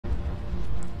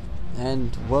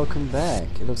And welcome back.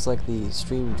 It looks like the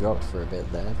stream dropped for a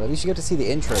bit there, but at least you got to see the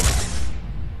intro.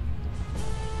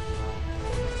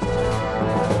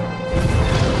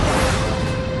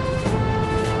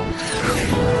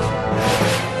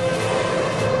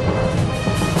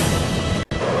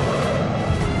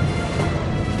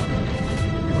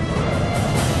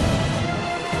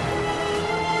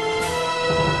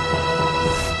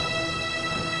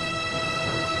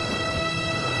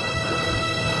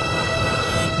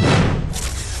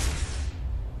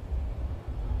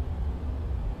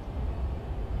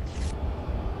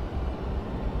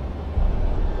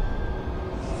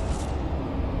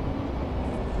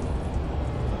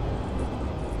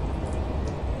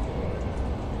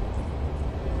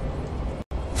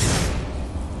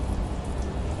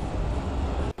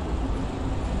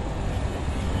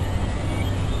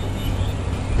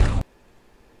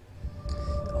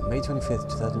 May 25th,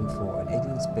 2004, an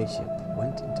alien spaceship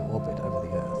went into orbit over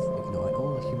the Earth, ignoring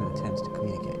all human attempts to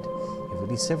communicate. It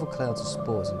released several clouds of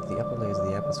spores into the upper layers of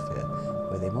the atmosphere,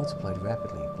 where they multiplied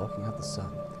rapidly, blocking out the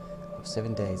sun. After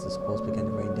 7 days, the spores began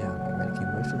to rain down,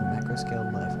 eradicating most of the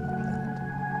macro-scale life on the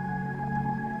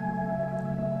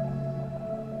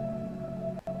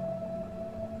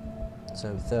planet.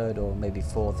 So third or maybe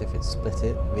fourth, if it's split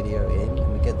it, video in,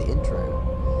 and we get the intro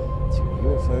to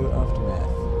UFO Aftermath.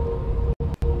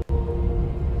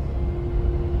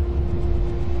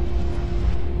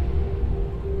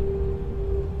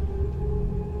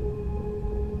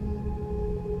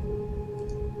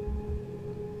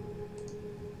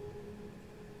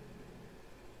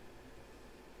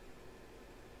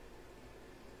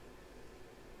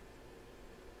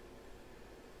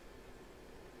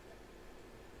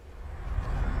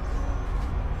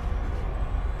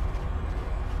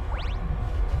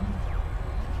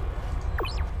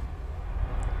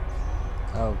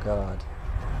 Oh God.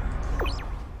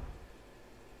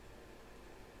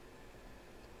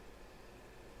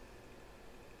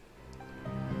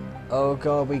 Oh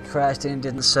God, we crashed and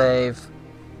didn't save.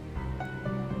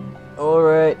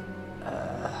 Alright.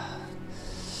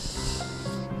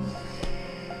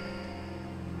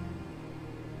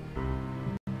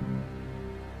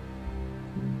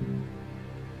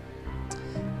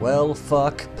 Well,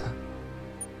 fuck.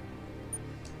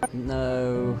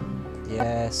 No.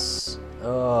 Yes.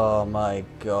 Oh my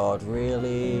God,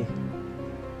 really?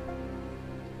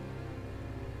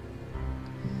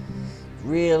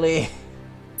 Really?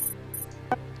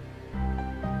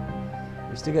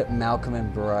 We still got Malcolm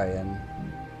and Brian.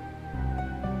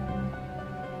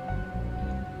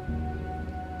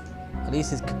 At least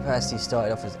his capacity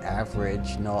started off as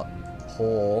average, not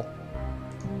poor.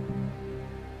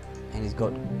 And he's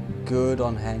got good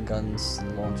on handguns,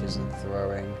 launches and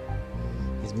throwing.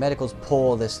 His medical's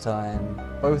poor this time.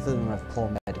 Both of them have poor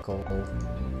medical.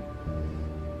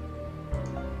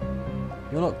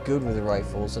 You're not good with the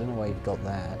rifles. I don't know why you've got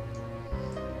that.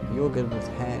 You're good with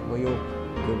you're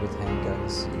good with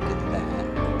handguns. You get that.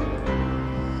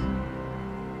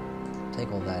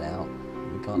 Take all that out.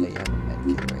 We can't let you have a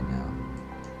medkit right now.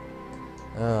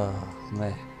 Oh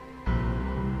man,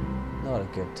 not a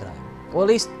good time. Well, at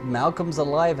least Malcolm's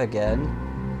alive again.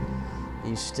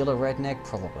 He's still a redneck,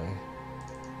 probably.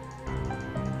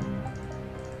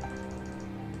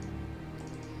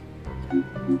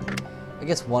 I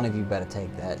guess one of you better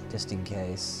take that, just in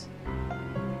case.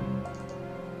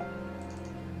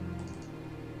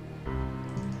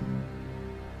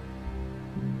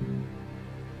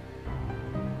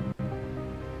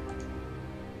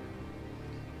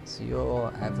 So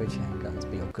you're average handguns,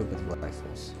 but you're good with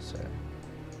rifles, so...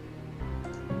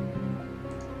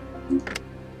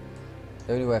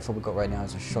 The only rifle we've got right now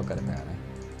is a shotgun, apparently.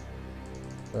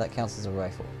 But that counts as a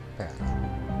rifle, apparently.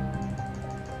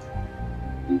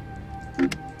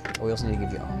 We also need to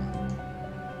give you armor.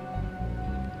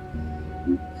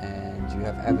 And you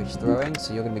have average throwing,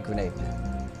 so you're going to be grenade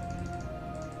man.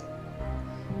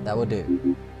 That will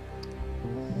do.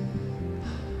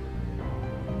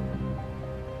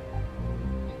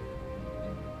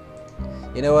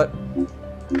 You know what?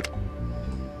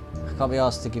 I can't be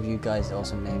asked to give you guys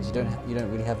awesome names. You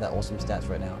don't really have that awesome stats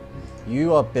right now.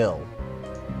 You are Bill.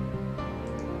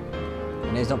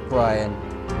 Your name's not Brian.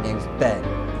 Your name's Ben.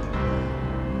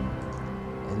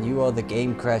 You are the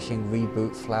game-crashing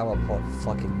reboot flower pot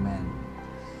fucking man.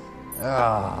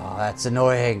 Ah, that's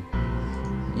annoying.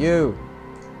 You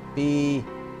be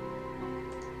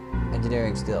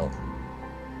engineering still.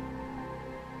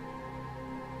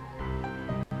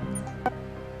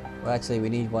 Well, actually, we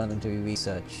need one of them to be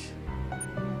research.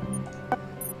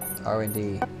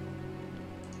 R&D.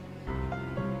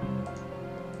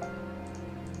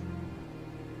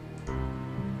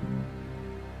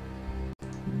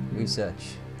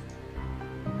 Research.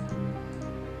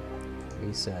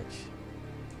 Research.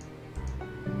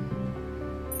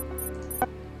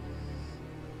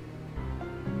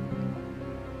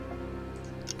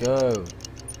 Go.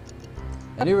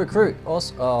 A new recruit.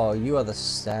 Also, oh, you are the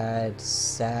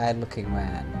sad looking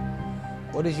man.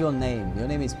 What is your name? Your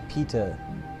name is Peter.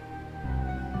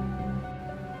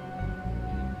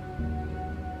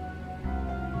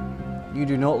 You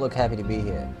do not look happy to be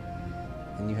here.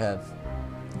 And you have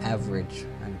average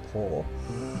and poor.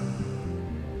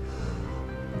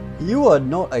 You are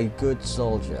not a good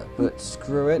soldier, but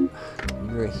screw it.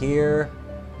 You're here.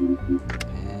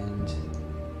 And you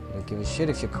don't give a shit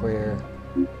if you're queer.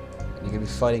 And you're gonna be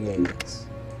fighting aliens.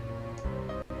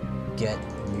 Get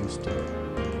used to it.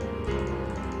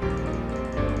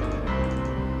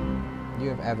 You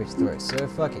have average throat, so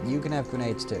fuck it. You can have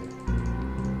grenades too.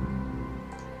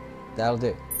 That'll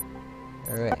do.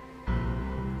 Alright.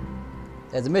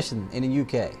 There's a mission in the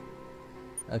UK.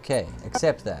 Okay,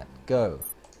 accept that. Go.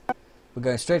 We're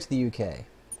going straight to the UK.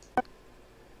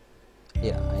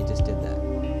 Yeah, I just did that.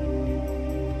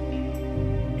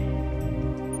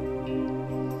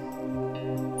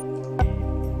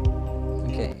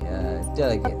 Okay,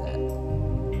 delegate that.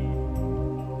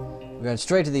 We're going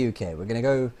straight to the UK. We're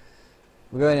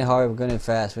going in hard, we're going in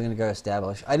fast, we're going to go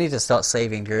establish. I need to start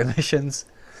saving during missions.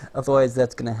 Otherwise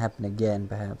that's going to happen again,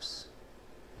 perhaps.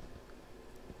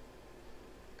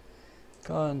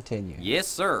 Continue. Yes,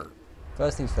 sir.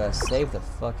 First things first, save the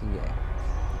fucking game.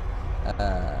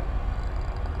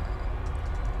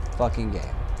 Fucking game.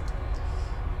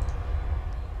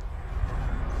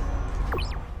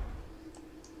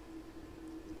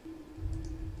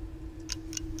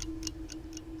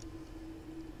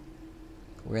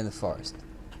 We're in the forest.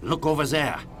 Look over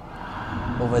there.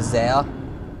 Over there?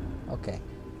 Okay.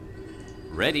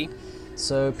 Ready.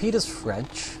 So Peter's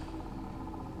French.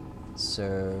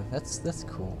 So that's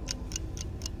cool.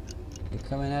 You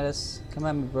coming at us? Come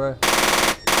at me, bro.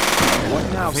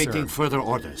 What now, awaiting further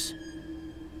orders.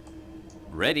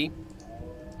 Ready.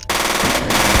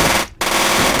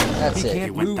 That's it. He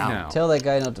went down. Tell that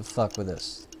guy not to fuck with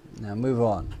us. Now move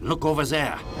on. Look over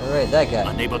there. Alright, that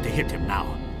guy. Unable to hit him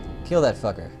now. Kill that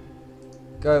fucker.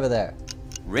 Go over there.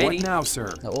 Ready. What now,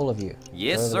 sir? Now all of you.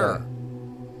 Yes, sir.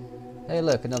 There. Hey,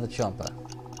 look, another chomper.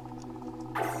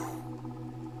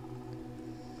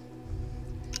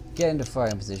 Get into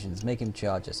firing positions, make him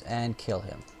charge us, and kill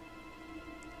him.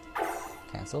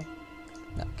 Cancel.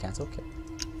 No, cancel, kill.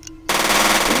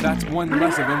 That's one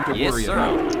less of him to worry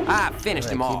about. I finished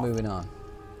him Keep off. moving on.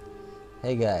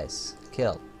 Hey guys,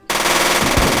 kill.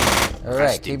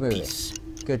 Alright, keep moving. Peace.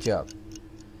 Good job.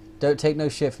 Don't take no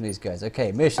shit from these guys.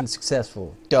 Okay, mission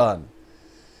successful. Done.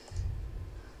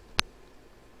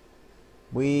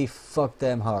 We fucked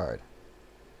them hard.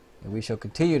 And we shall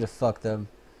continue to fuck them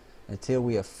until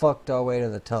we have fucked our way to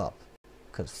the top.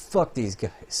 Because fuck these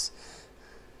guys.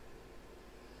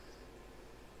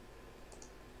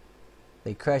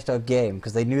 They crashed our game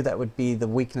because they knew that would be the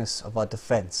weakness of our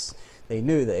defense. They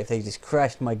knew that if they just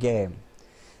crashed my game,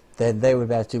 then they would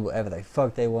be able to do whatever the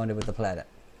fuck they wanted with the planet.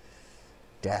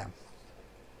 Damn.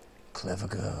 Clever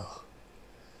girl.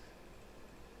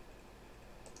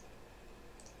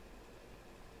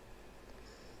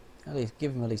 At least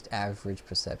give him at least average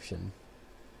perception.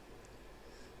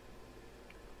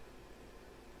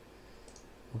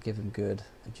 We'll give him good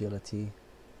agility.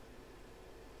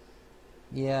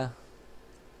 Yeah.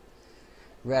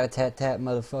 Rat-a-tat-tat,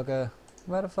 motherfucker.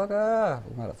 Motherfucker.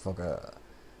 Motherfucker.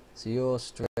 So your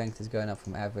strength is going up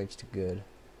from average to good.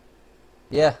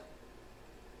 Yeah.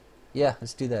 Yeah,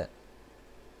 let's do that.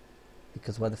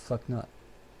 Because why the fuck not?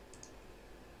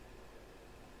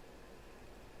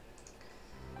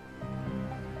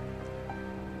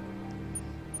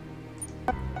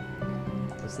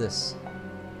 What's this?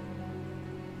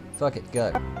 Fuck it,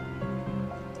 go.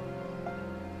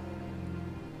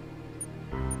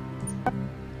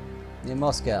 In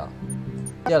Moscow.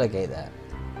 Delegate that.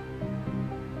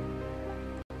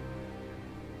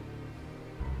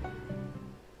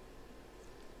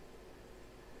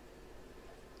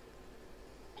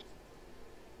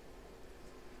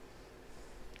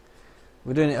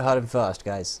 We're doing it hard and fast,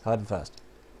 guys. Hard and fast.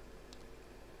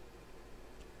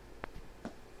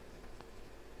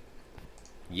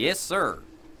 Yes, sir.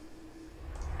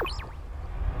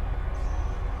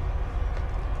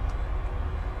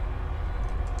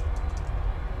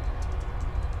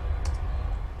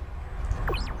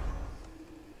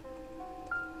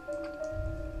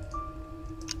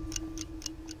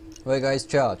 Right, guys,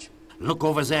 charge. Look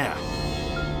over there.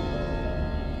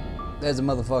 There's a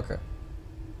motherfucker.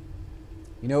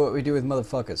 You know what we do with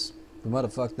motherfuckers? We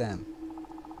motherfuck them.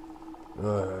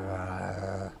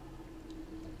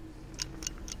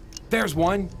 There's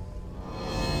one.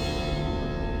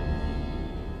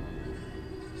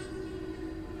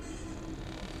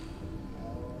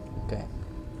 Okay.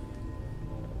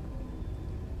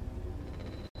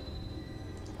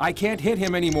 I can't hit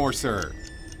him anymore, sir.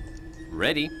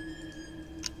 Ready.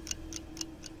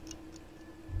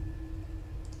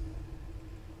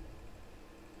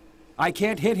 I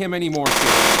can't hit him anymore,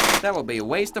 sir. That will be a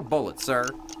waste of bullets, sir.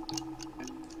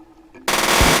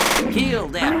 Kill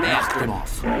that bastard.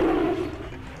 Off.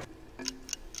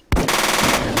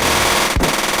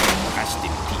 Rest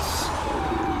in peace.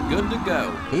 Good to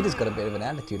go. Peter's got a bit of an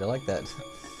attitude. I like that.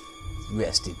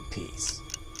 Rest in peace.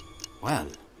 Well,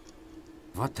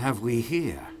 what have we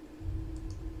here?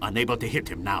 Unable to hit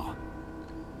him now.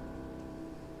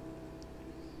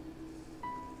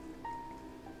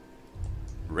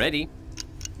 Ready.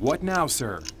 What now,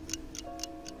 sir?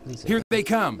 He's Here they I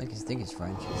come. think he's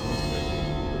French.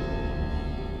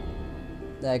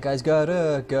 That guy's got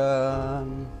a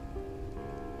gun.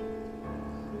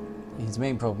 His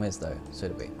main problem is, though, so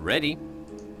to be. Ready.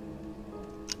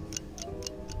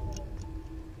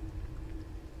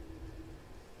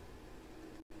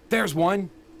 There's one.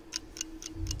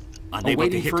 Unable to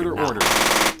Awaiting hit further him now.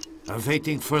 orders.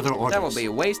 Awaiting further orders. That will be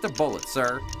a waste of bullets,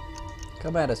 sir.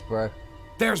 Come at us, bro.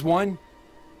 There's one.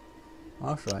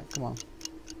 That's right. Come on.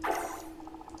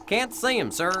 Can't see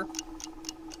him, sir.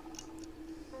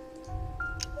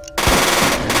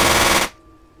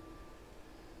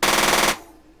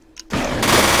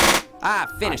 I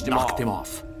finished him Knocked off. him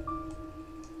off.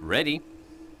 Ready.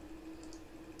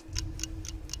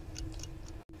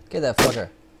 Get that fucker.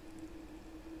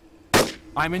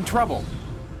 I'm in trouble.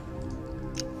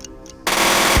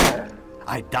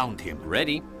 I downed him.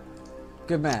 Ready.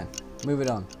 Good man. Move it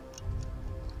on.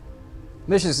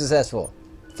 Mission successful.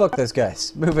 Fuck those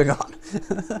guys. Moving on.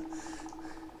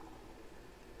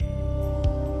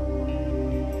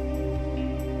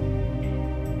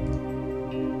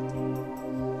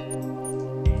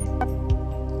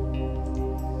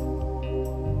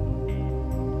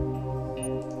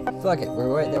 Fuck it. We're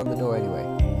right there on the door anyway.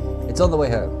 It's on the way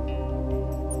home.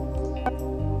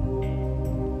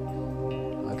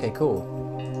 Okay, cool.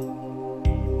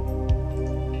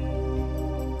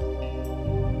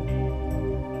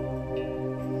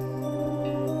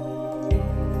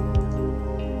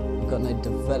 We've got no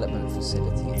development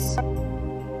facilities.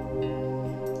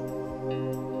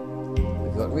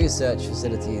 We've got research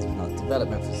facilities, but not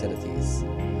development facilities.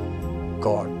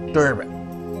 God damn it.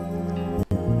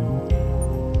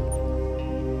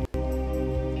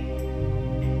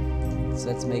 So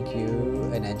let's make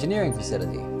you an engineering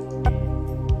facility.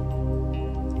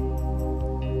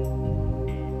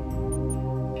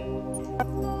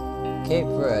 Cape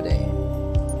Verde.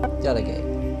 Delegate.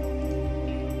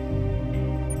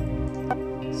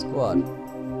 Squad.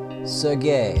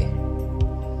 Sergey.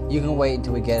 You can wait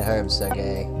until we get home,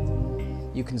 Sergey.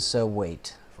 You can so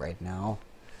wait right now.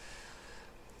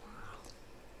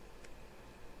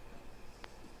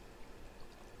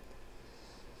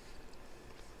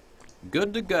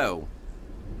 Good to go.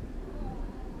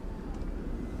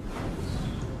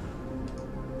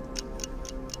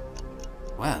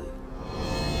 Well,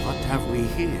 what have we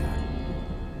here?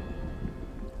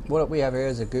 What we have here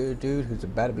is a good dude who's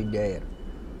about to be dead.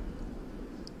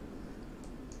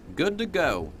 Good to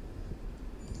go.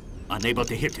 Unable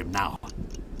to hit him now.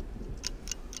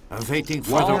 Awaiting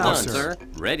Well further done, orders. sir.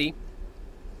 Ready.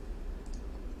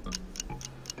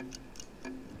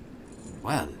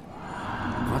 Well,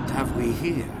 what have we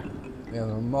here? We have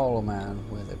a mole man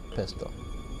with a pistol.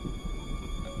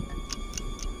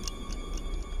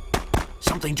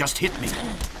 Something just hit me.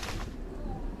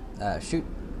 Shoot.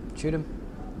 Shoot him.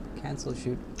 Cancel,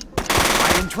 shoot.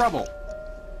 I'm in trouble.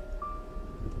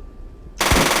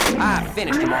 I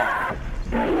finished him off.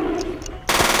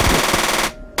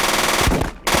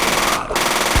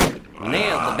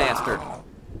 Nailed the bastard.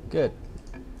 Good.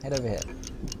 Head over here.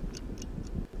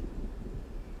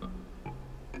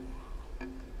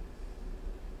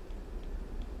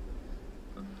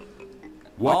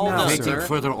 What All now, done, Awaiting sir.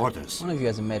 further orders. One of you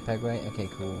has a med pack, right? Okay,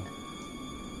 cool.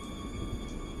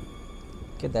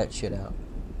 Get that shit out.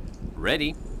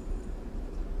 Ready.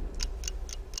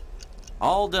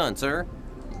 All done, sir.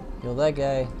 Heal that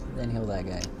guy, then heal that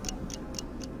guy.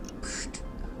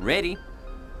 Ready.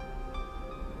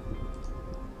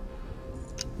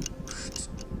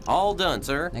 All done,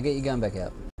 sir. Now get your gun back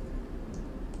out.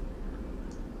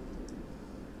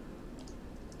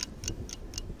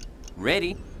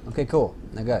 Ready. Okay, cool.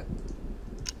 Now go.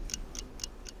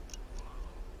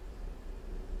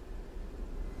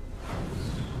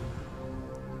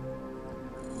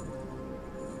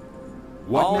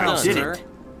 What All now, done, did sir. it?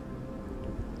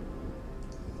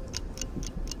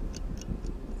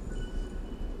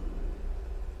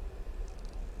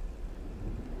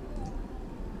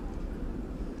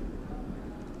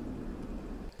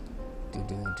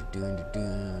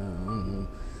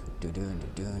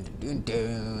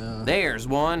 There's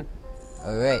one.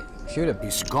 All right, shoot him.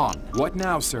 He's gone. What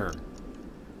now, sir?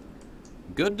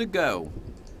 Good to go.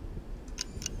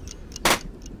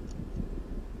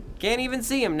 Can't even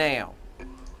see him now.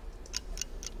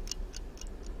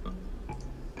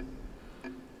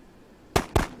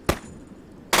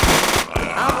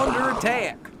 I'm under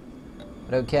attack.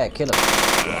 I don't care. Kill him.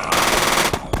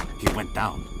 He went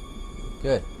down.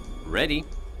 Good. Ready.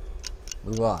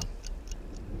 Move on.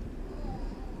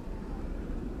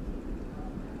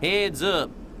 Heads up.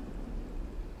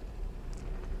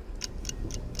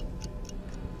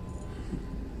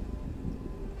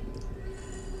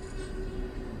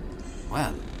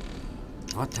 Well,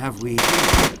 what have we here?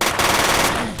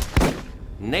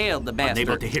 Nailed the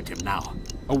Unable bastard. to hit him now.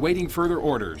 Awaiting further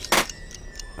orders.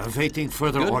 Awaiting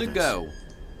further Good orders. to go.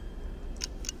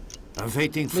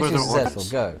 Awaiting Mission further successful.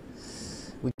 orders. Go.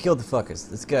 We killed the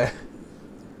fuckers. Let's go.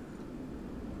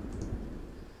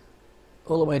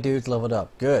 All of my dudes leveled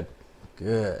up. Good.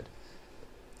 Good.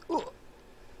 Ooh.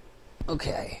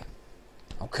 Okay.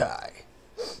 Okay.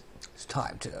 It's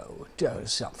time to do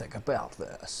something about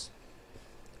this.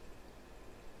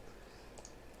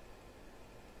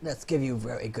 Let's give you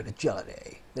very good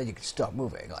agility. Then you can start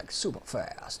moving like super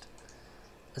fast.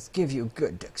 Let's give you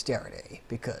good dexterity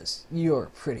because you're a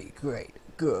pretty great,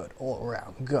 good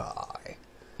all-around guy.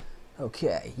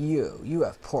 Okay, you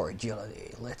have poor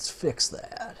agility. Let's fix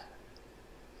that.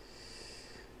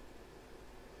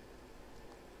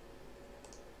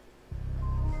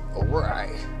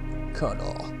 Alright,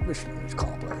 Colonel, mission is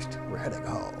accomplished. We're heading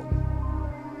home.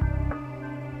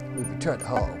 We've returned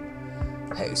home.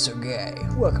 Hey, Sergey,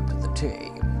 welcome to the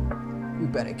team. We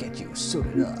better get you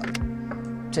suited up.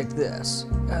 Take this,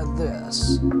 and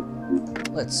this.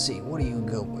 Let's see, what do you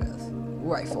go with?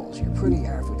 Rifles, you're pretty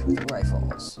average with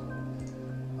rifles.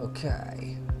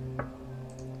 Okay.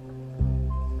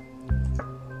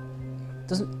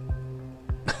 Doesn't...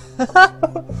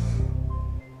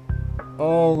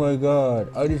 Oh my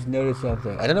god, I just noticed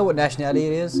something. I don't know what nationality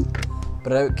it is,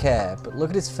 but I don't care. But look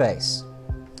at his face.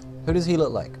 Who does he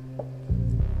look like?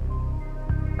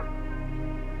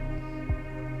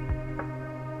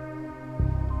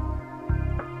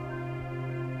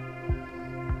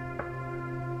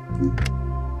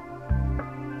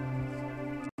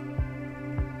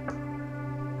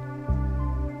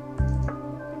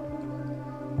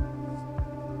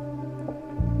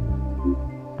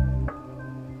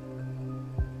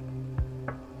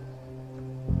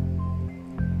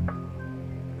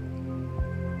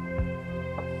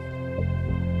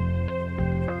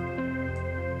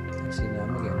 Actually, no, I'm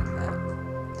not giving that.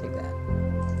 Take that.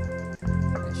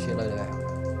 And shitload of ammo.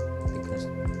 Because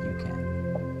you can.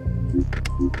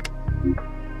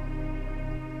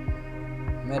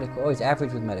 Medical. Oh, he's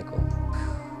average with medical.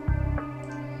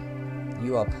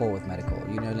 You are poor with medical.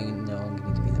 You no longer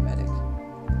need to be the medic.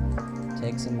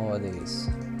 Take some more of these.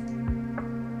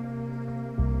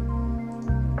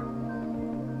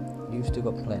 You've still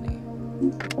got plenty.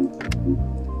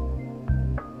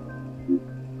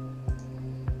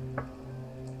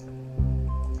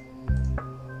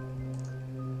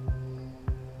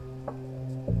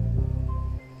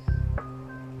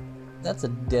 That's a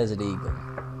Desert Eagle.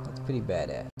 That's pretty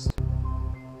badass.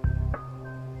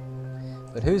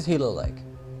 But who's he look like?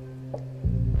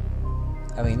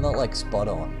 I mean, not like spot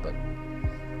on, but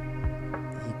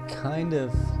he kind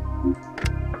of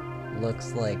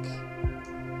looks like,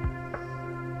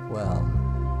 well,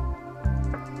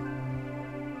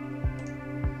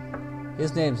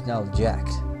 his name's now Jack.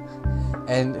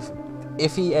 And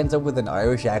if he ends up with an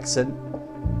Irish accent,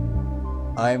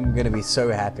 I'm gonna be so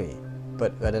happy.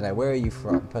 But I don't know, where are you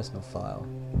from? Personal file.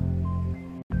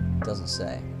 Doesn't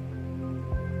say.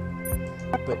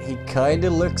 But he kinda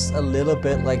looks a little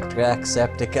bit like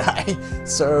Jacksepticeye,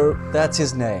 so that's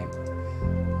his name.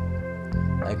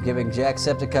 I'm giving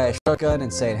Jacksepticeye a shotgun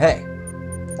and saying, hey,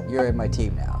 you're in my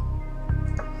team now.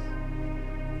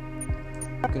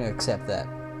 I'm gonna accept that.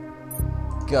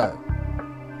 Go.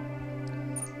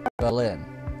 Berlin.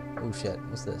 Oh shit,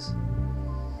 what's this?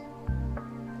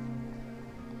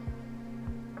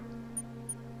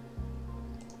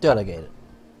 Delegate it.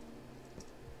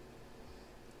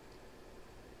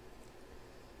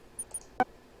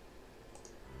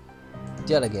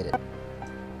 Delegate it.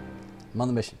 I'm on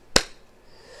the mission.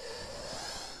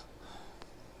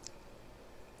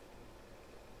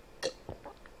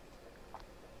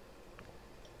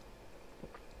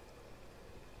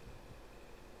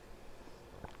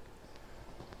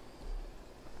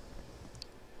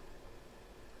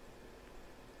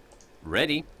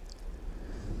 Ready.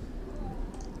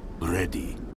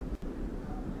 Ready.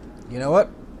 You know what?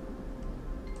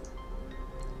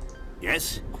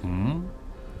 Yes?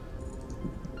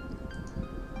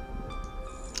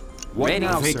 What Ready.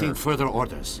 now, Awaiting sir? further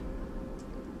orders.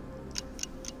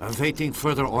 Awaiting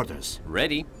further orders.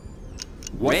 Ready.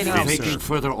 What Ready. now, Awaiting sir?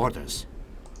 further orders.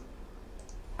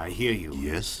 I hear you.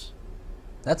 Yes?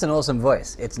 That's an awesome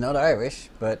voice. It's not Irish,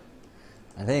 but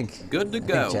I think Good to I think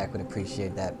go. Jack would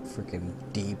appreciate that freaking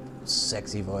deep,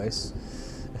 sexy voice.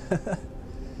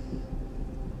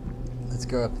 Let's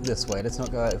go up this way. Let's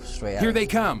not go out straight out. Here they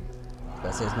come.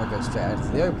 Let's say let's not go straight out into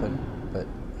the open, but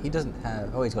he doesn't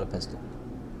have. Oh, he's got a pistol.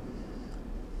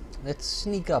 Let's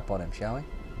sneak up on him, shall we?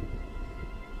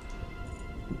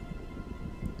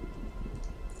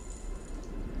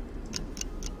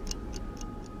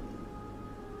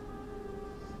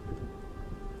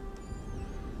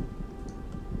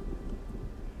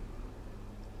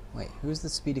 Wait, who's the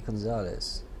Speedy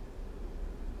Gonzalez?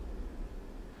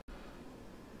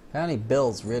 Apparently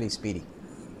Bill's really speedy.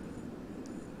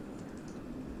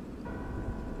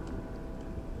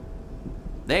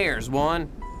 There's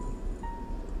one.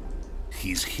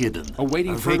 He's hidden.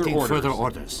 Awaiting further Awaiting orders. further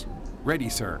orders. Ready,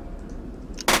 sir.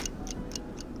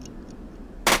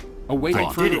 Awaiting I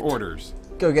did further it. orders.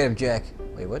 Go get him, Jack.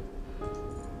 Wait, what?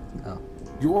 Oh.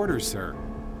 Your orders, sir.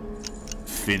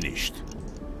 Finished.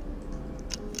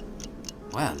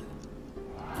 Well,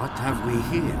 what have we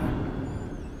here?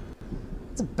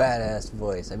 It's a badass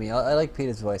voice. I mean, I like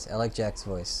Peter's voice. I like Jack's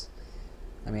voice.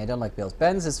 I mean, I don't like Bill's.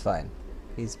 Ben's is fine.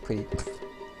 He's pretty,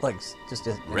 like, just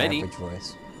an Ready. average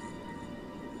voice.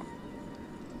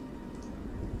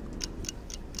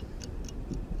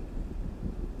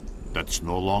 That's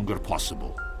no longer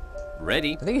possible.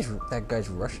 Ready. I think that guy's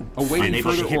Russian. Awaiting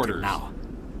Unable to further hit him orders. now.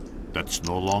 That's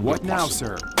no longer What now,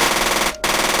 possible. sir?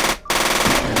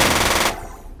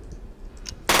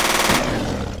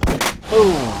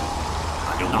 Boom!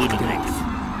 Eliminated.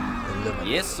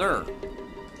 Yes, sir.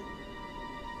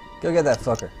 Go get that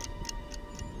fucker.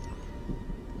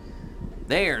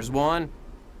 There's one.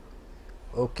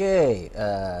 Okay,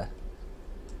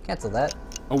 cancel that.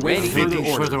 Awaiting further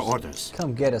Awaiting orders. further orders.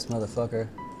 Come get us, motherfucker.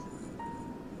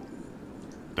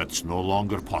 That's no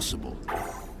longer possible.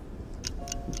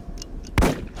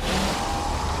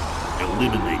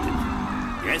 Eliminated.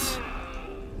 Yes?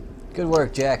 Good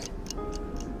work, Jack.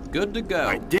 Good to go.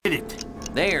 I did it.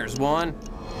 There's one.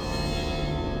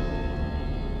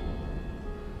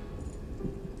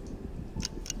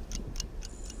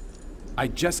 I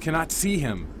just cannot see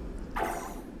him.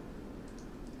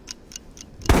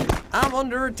 I'm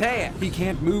under attack. He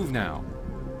can't move now.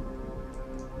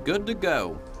 Good to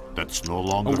go. That's no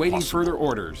longer Awaiting possible. further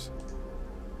orders.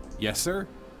 Yes, sir?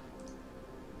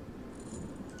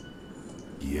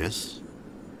 Yes?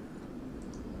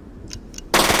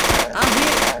 I'm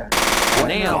hit. What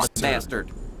Nailed now, it, sir?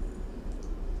 bastard.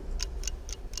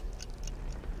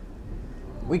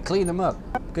 We cleaned them up.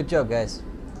 Good job, guys.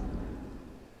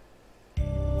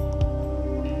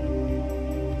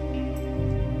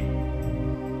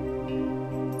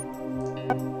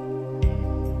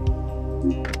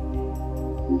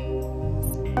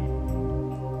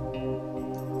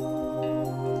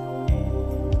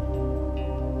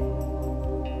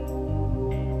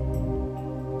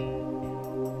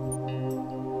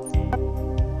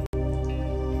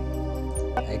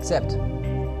 I accept.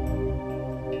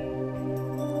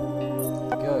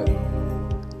 Go.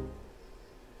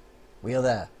 We are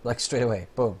there. Like straight away.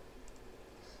 Boom.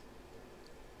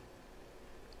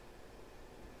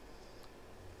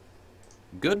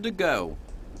 Good to go.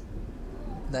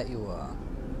 That you are.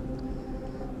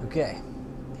 Okay.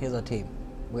 Here's our team.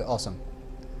 We're awesome.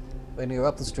 We're gonna go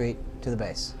up the street to the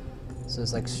base. So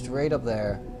it's like straight up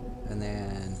there, and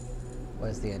then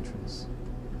where's the entrance?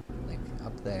 Like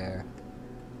up there.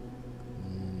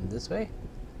 This way?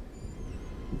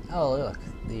 Oh look,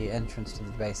 the entrance to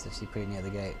the base is actually pretty near the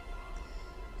gate.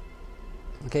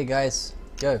 Okay guys,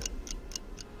 go.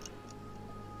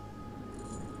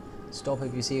 Stop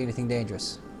if you see anything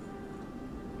dangerous.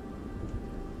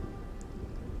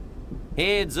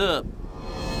 Heads up.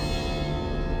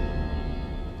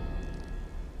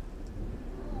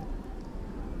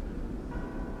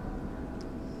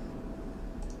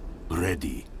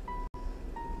 Ready.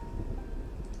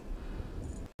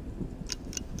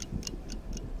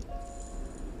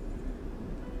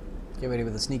 Get ready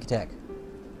with a sneak attack.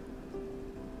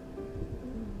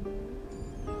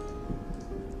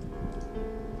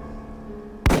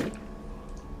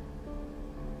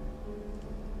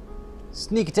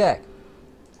 Sneak attack.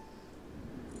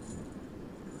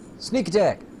 Sneak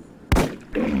attack.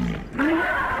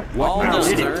 All now, done,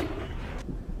 Did sir. it.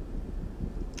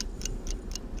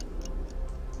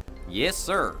 Yes,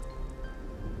 sir.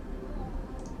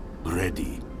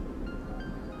 Ready.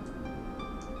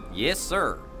 Yes,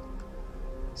 sir.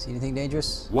 See anything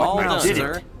dangerous? What All man done, did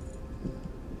sir. it?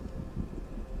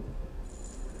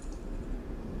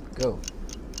 Go.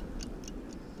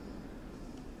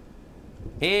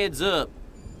 Heads up.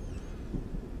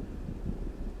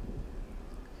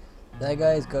 That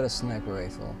guy's got a sniper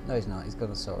rifle. No, he's not. He's got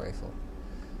an assault rifle.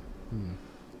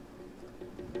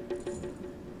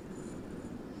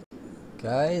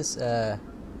 Guys,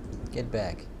 get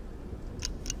back.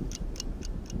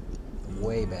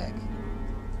 Way back.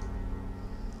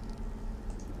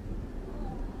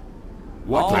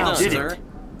 What All man done, did sir. it?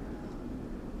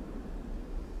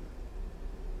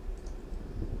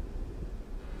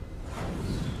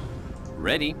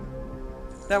 Ready.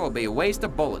 That will be a waste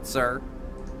of bullets, sir.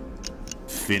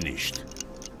 Finished.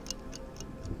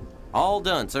 All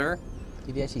done, sir.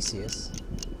 Did he actually see us?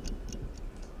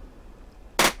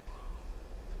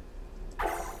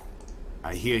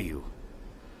 I hear you.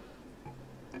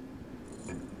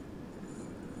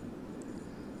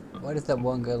 Why does that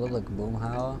one guy look like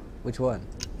Boomhauer? Which one?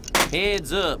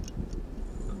 Heads up.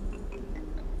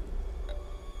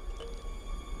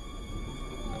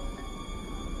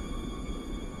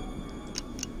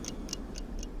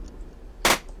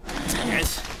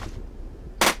 Yes.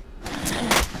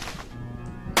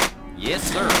 Yes,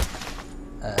 sir.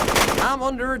 I'm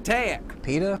under attack.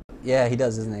 Peter? Yeah, he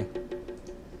does, isn't he?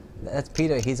 That's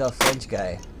Peter. He's our French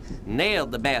guy.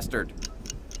 Nailed the bastard.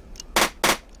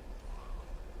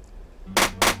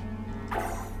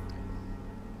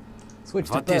 Switch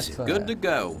to What is burst it? fire. Good to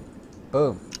go.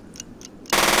 Boom.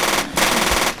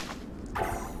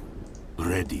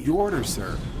 Ready. Your orders,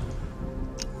 sir.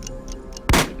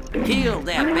 Kill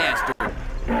that bastard.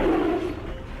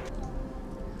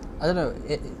 I don't know.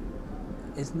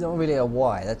 It's not really a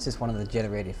Y. That's just one of the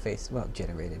generated faces. Well, not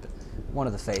generated, but one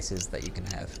of the faces that you can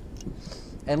have.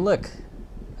 And look,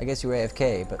 I guess you're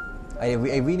AFK, but I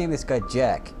renamed this guy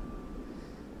Jack.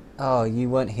 Oh, you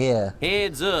weren't here.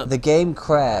 Heads up. The game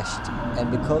crashed,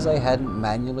 and because I hadn't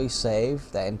manually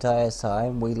saved that entire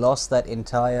time, we lost that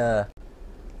entire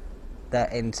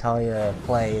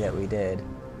play that we did.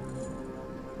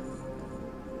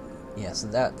 Yeah, so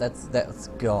that's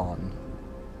gone.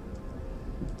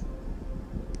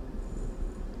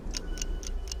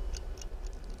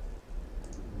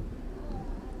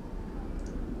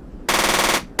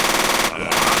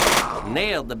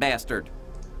 Nailed the bastard.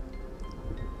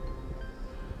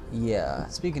 Yeah,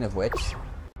 speaking of which,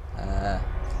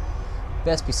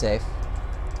 best be safe.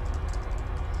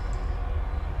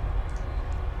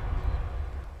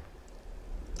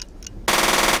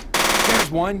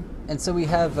 There's one. And so we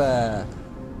have our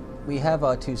we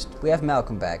have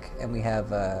Malcolm back, and we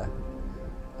have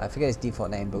I forget his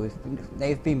default name, but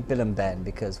they've been Bill and Ben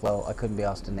because, well, I couldn't be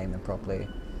asked to name them properly.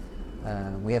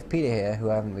 We have Peter here, who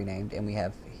I haven't renamed, and we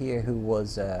have here who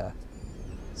was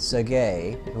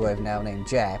Sergey, who I've now named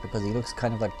Jack because he looks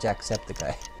kind of like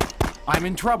Jacksepticeye. I'm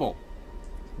in trouble.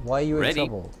 Why are you in Ready?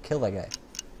 trouble? Kill that guy.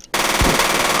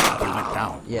 He went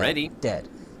down. Yeah, Ready? dead.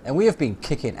 And we have been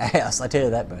kicking ass, I tell you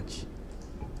that much.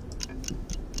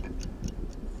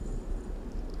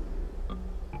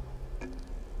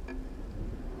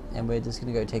 And we're just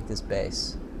gonna go take this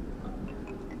base.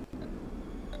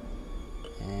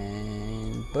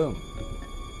 And boom.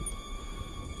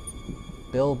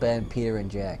 Bill, Ben, Peter, and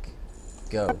Jack.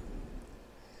 Go.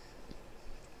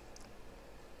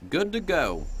 Good to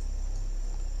go.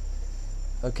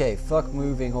 Okay, fuck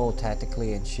moving all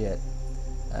tactically and shit.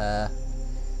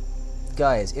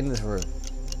 Guys, in this room.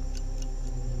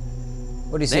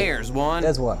 What do you see? There's one.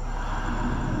 There's one.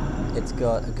 It's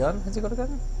got a gun? Has it got a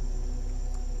gun?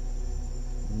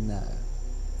 No.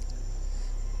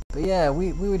 But yeah,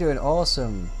 we were doing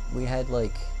awesome. We had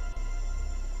like...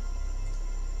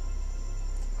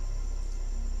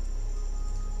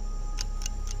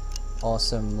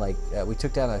 awesome, like, we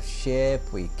took down a ship,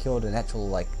 we killed an actual,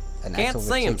 like, an Can't actual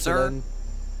see him, sir. reticulan.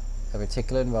 A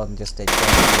reticulan rather than just a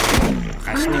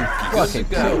Resting. fucking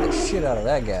go. kill the shit out of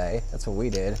that guy. That's what we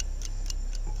did.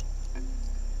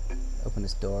 Open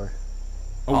this door.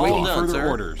 Awaiting done, further sir.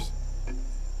 orders.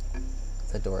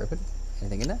 Is that door open?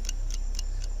 Anything in there?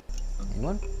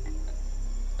 Anyone?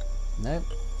 No?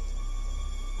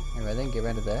 Alright then, get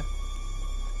rid of there.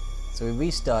 So we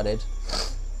restarted.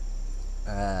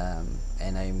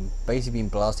 And I'm basically been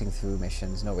blasting through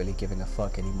missions, not really giving a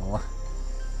fuck anymore.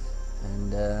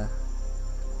 And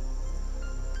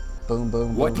boom,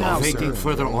 boom, What boom. now, boom, Awaiting boom,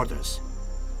 further boom. orders.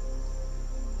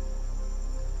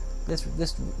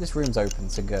 This room's open,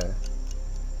 so go.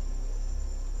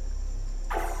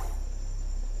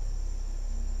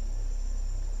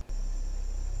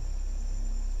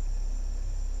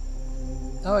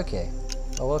 Oh, okay.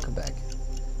 Well, welcome back.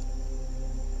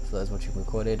 For those watching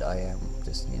recorded, I am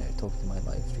just, you know, talking to my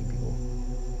live stream people.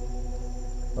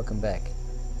 Welcome back.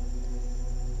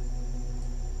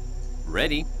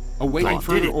 Ready. Awaiting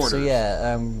further orders. So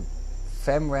yeah,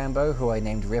 Fem Rambo, who I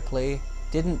named Ripley,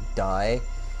 didn't die.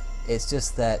 It's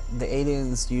just that the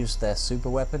aliens used their super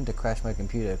weapon to crash my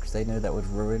computer because they know that would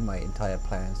ruin my entire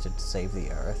plans to save the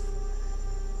Earth.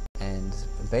 And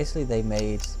basically they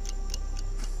made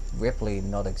Ripley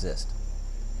not exist.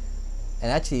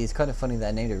 And actually it's kind of funny that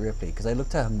I named it Ripley because I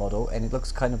looked at her model and it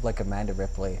looks kind of like Amanda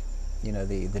Ripley. You know,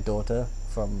 the daughter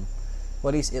from... Well,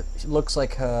 at least it looks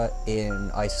like her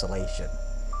in isolation.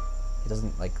 It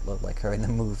doesn't look like her in the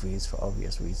movies for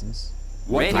obvious reasons.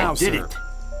 What now, sir?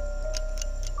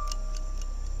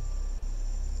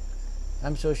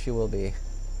 I'm sure she will be.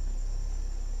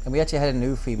 And we actually had a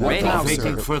new female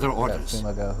Awaiting further orders.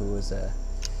 female girl who was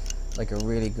like a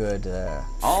really good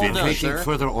All done, Awaiting sir.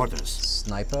 further orders.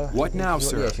 sniper. What now,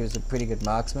 sir? Yeah, she was a pretty good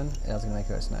marksman, and I was going to make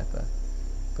her a sniper.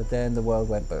 But then the world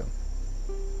went boom.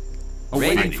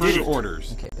 Awaiting Ready. further Did it.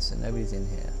 orders. Okay, so nobody's in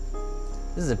here.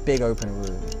 This is a big open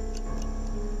room.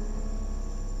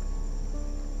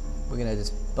 We're going to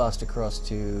just bust across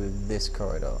to this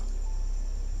corridor.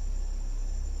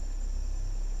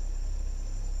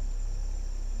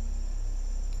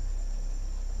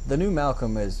 The new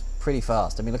Malcolm is pretty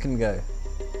fast. I mean, look at him go.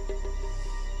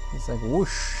 It's like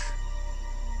whoosh.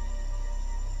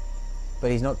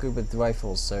 But he's not good with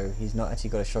rifles, so he's not actually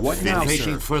got a shotgun. What now,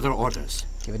 Awaiting sir? further orders.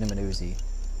 Giving him an Uzi.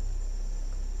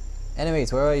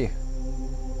 Enemies, where are you?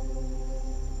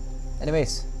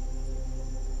 Enemies!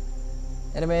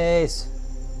 Enemies!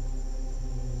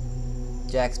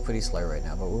 Jack's pretty slow right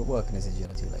now, but we'll work on his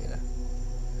agility later.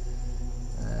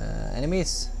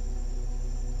 Enemies?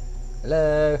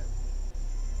 Hello?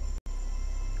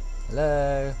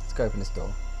 Hello? Let's go open this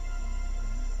door.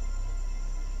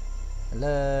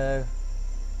 Hello?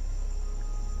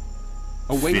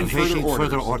 Awaiting Awaiting further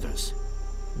further orders.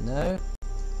 orders. No?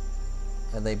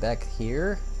 Are they back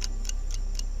here?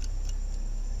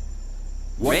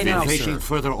 What now, Awaiting sir?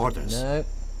 further orders. No.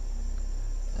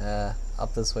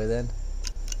 Up this way then.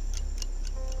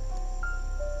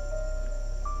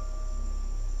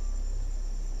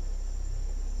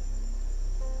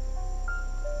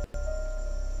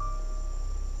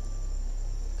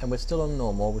 And we're still on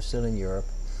normal, we're still in Europe.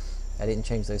 I didn't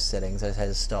change those settings, I just had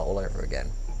to start all over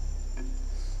again.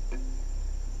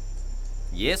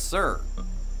 Yes, sir.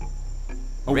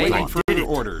 Awaiting Ready. further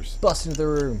orders. Bust into the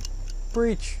room.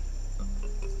 Breach.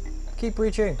 Keep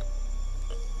breaching.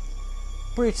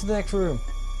 Breach to the next room.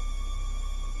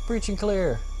 Breach and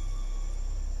clear.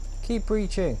 Keep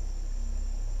breaching.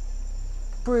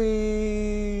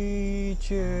 Breaching.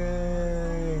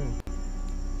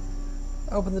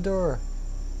 Open the door.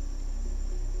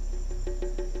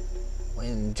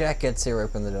 When Jack gets here,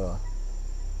 open the door.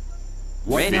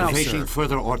 What now, Awaiting sir?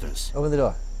 further orders. Open the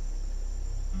door.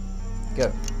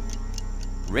 Go.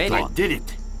 Ready. I did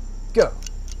it. Go.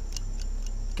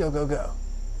 Go, go, go.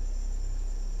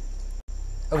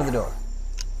 Open the door.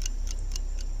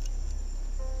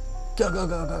 Go, go,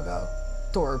 go, go, go.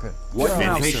 Door open. What Go.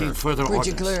 now, Awaiting sir? further Breach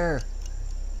and orders. clear.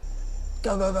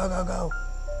 Go, go, go, go, go.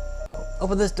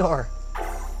 Open this door.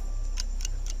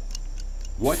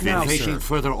 What now, Awaiting sir?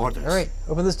 further orders. Alright,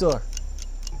 open this door.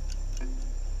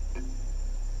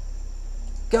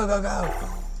 Go, go, go.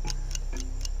 I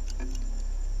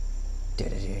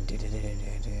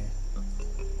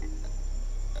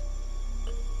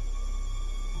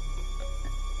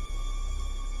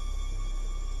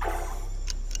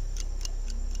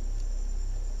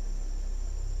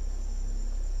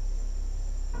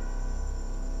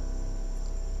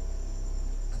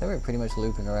think we're pretty much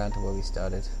looping around to where we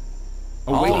started.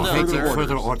 Awaiting All done, Awaiting sir.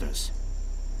 further orders.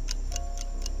 orders.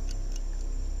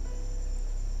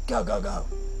 Go, go, go.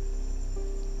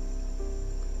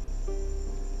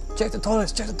 Check the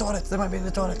toilets, check the toilets. They might be in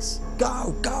the toilets.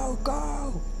 Go, go,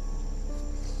 go.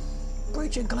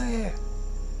 Breach and clear.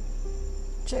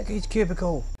 Check each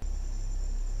cubicle.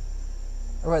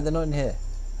 Alright, they're not in here.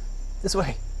 This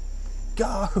way.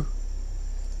 Go.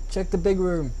 Check the big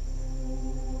room.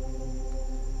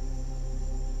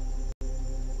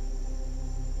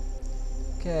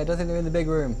 Okay, I don't think they're in the big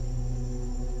room.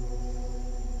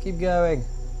 Keep going.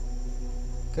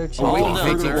 Go check. All done,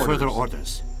 Awaiting sir. further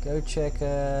orders. Go check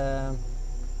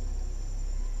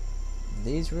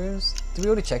these rooms. Did we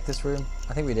already check this room?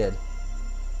 I think we did.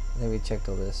 I think we checked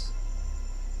all this.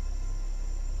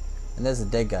 And there's the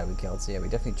dead guy we killed, so yeah, we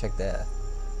definitely checked there.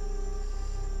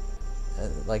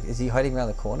 Like, is he hiding around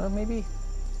the corner, maybe?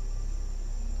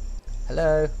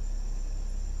 Hello?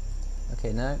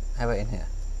 Okay, no. How about in here?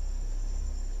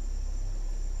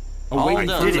 Awaiting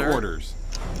done, further sir. orders.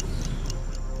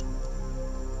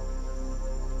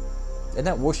 And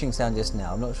that whooshing sound just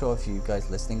now, I'm not sure if you guys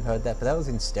listening heard that, but that was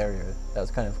in stereo. That was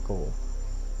kind of cool.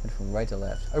 Went from right to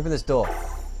left. Open this door.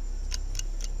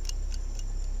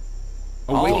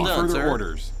 Awaiting done, further sir.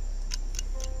 orders.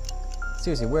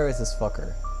 Seriously, where is this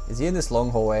fucker? Is he in this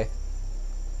long hallway?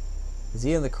 Is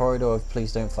he in the corridor of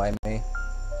please don't find me?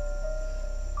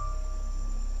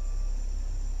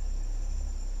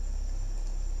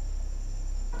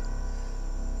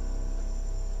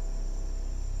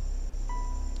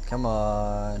 Come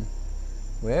on.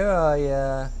 Where are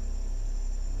ya?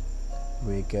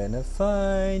 We're gonna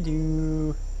find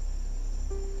you.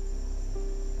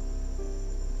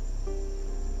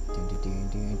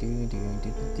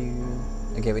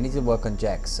 Okay, we need to work on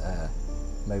Jack's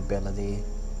mobility.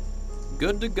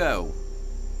 Good to go.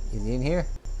 Is he in here?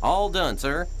 All done,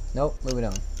 sir. Nope, moving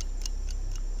on.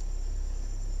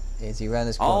 Is he around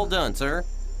this corner? All done, sir.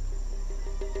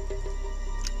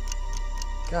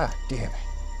 God damn it.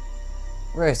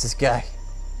 Where is this guy?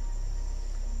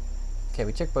 Okay,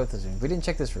 we checked both those rooms. We didn't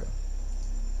check this room.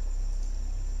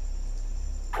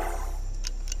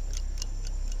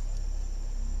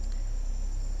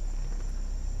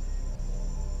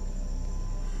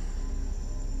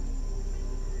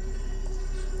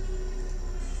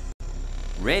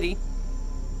 Ready.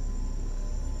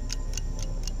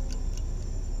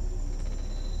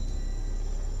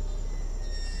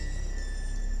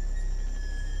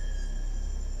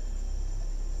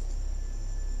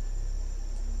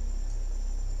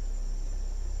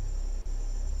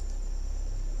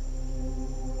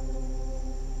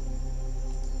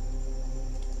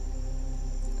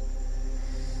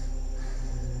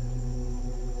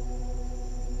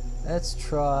 Let's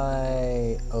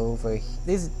try over here.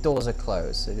 These doors are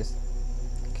closed, so just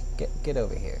get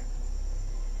over here.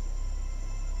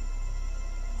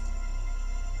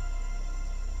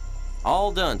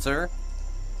 All done, sir.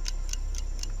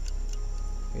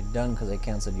 You're done because I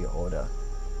cancelled your order.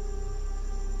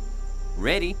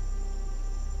 Ready.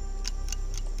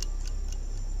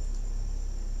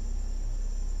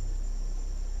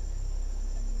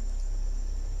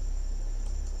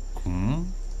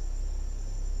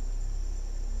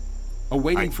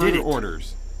 Awaiting I did further it.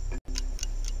 orders.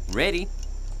 Ready.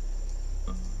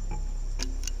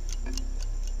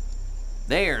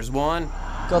 There's one.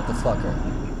 Got the fucker.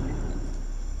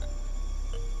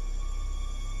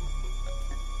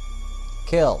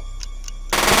 Kill.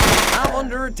 I'm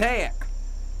under attack.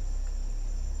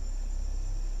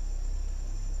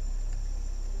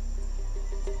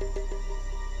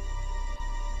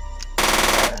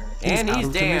 And out he's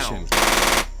of down. commission.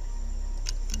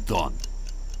 Done.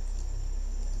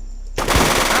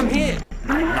 I'm hit.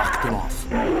 Knocked him off.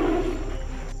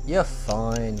 You're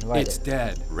fine. Right. It's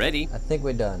dead. Ready. I think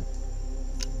we're done.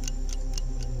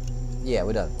 Yeah,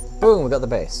 we're done. Boom, we got the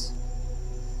base.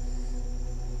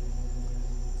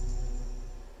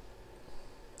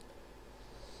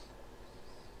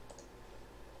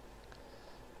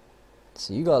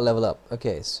 So you gotta level up.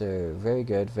 Okay, so very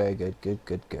good,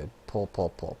 good. Pull.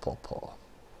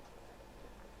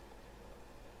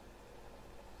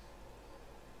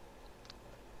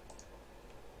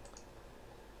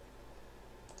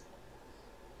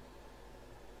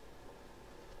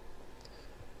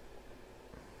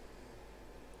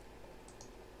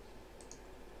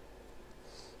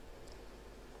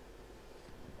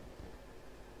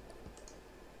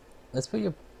 Let's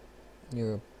put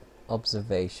your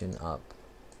observation up.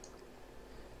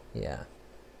 Yeah.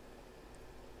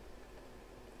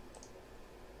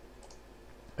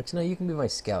 Actually, no, you can be my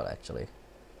scout, actually.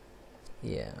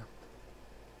 Yeah.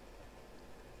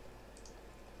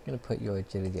 I'm gonna put your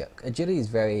agility up. Agility is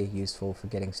very useful for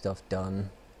getting stuff done.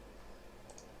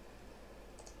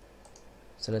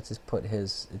 So let's just put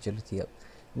his agility up.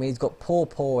 I mean, he's got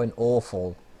poor, and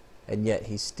awful, and yet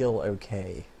he's still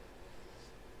okay.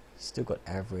 He's still got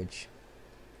average.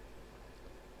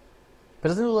 But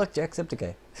doesn't look like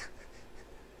Jacksepticeye.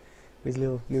 With his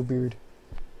little beard.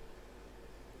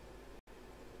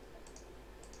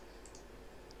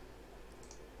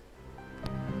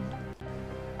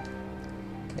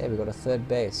 Okay, we got a third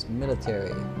base.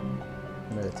 Military.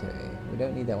 We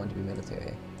don't need that one to be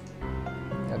military.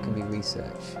 That can be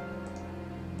research.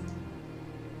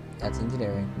 That's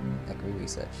engineering. That can be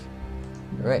research.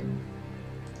 Alright.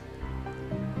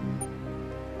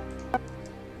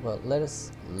 Well, let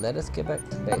us get back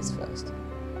to base first.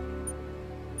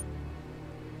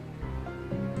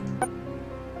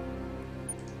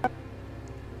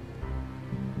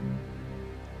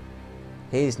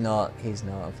 He's not,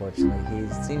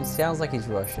 unfortunately. Sounds like he's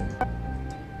Russian.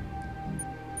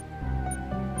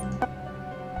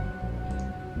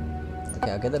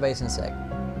 Okay, I'll get the base in a sec.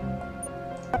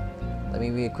 Let me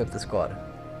re-equip the squad.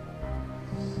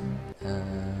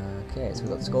 Okay, so we've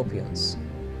got scorpions.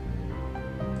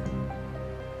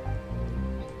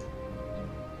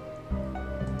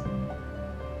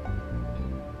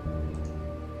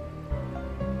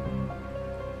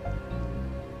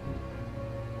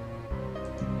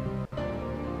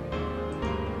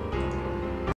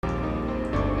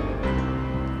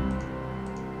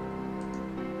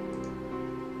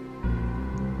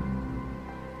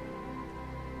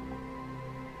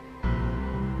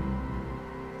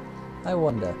 I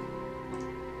wonder,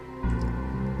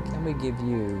 can we give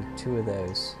you 2 of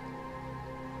those?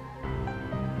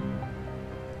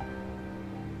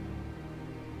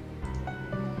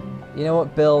 You know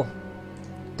what, Bill?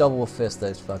 Double fist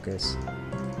those fuckers.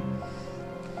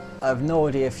 I have no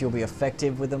idea if you'll be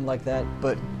effective with them like that,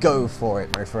 but go for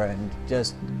it, my friend.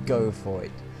 Just go for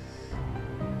it.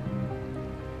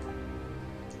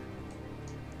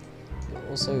 You're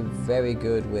also very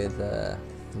good with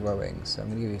throwing, so I'm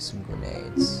gonna give you some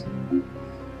grenades.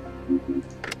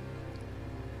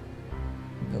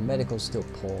 Your medical's still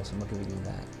poor, so I'm not gonna give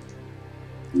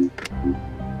you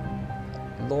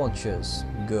that. Launchers,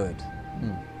 good.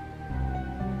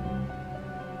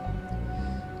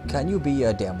 Can you be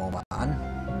a demo man?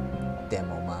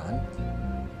 Demo man.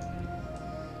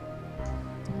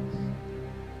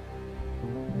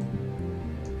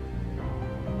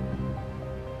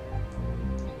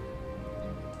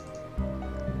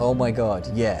 Oh my god,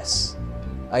 yes.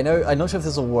 I'm not sure if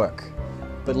this will work,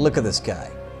 but look at this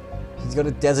guy. He's got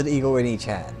a Desert Eagle in each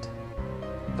hand,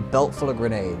 a belt full of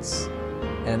grenades,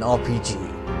 and an RPG.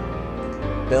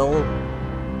 Bill,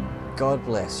 God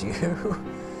bless you.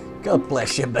 God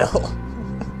bless you, Bill.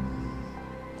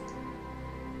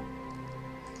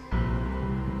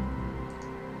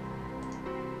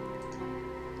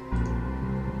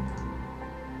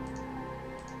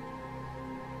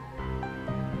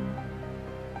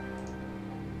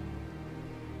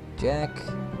 Jack,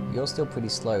 you're still pretty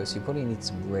slow, so you probably need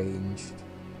some ranged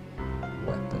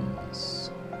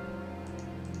weapons.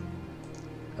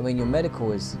 I mean, your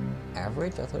medical is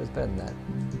average? I thought it was better than that.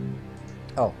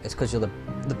 Oh, it's because you're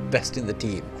the best in the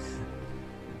team.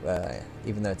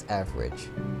 Even though it's average.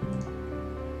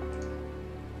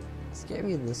 Let's give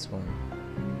you this one.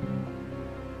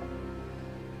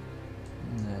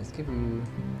 No, let's give you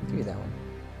that one.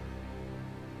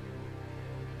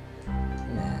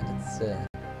 Nah, let's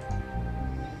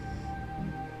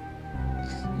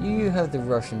you have the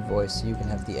Russian voice, so you can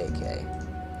have the AK.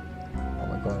 Oh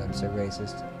my god, I'm so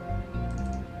racist.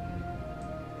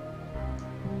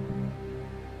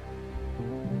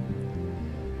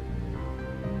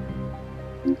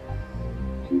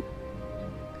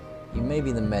 You may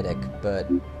be the medic, but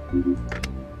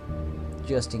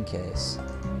just in case,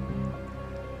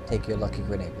 take your lucky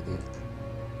grenade with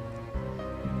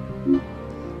you.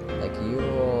 Like,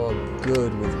 you're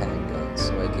good with handguns,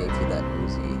 so I gave you that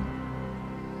Uzi.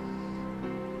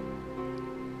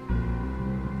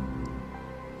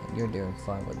 You're doing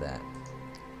fine with that.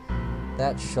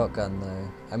 That shotgun,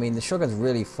 though. I mean, the shotgun's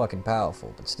really fucking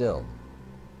powerful, but still.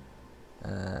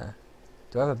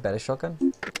 Do I have a better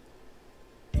shotgun?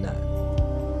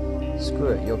 No. Screw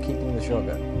it, you're keeping the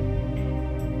shotgun.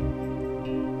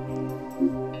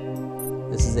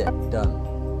 This is it, done.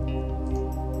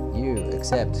 You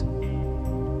accept.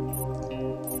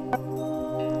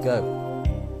 Go.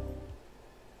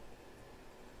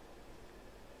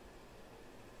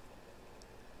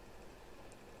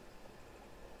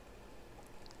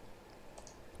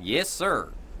 Yes,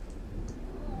 sir.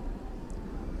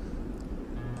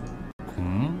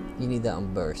 You need that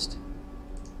on burst.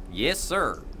 Yes,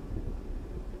 sir.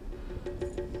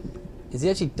 Is he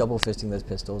actually double fisting those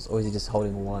pistols, or is he just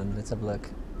holding one? Let's have a look.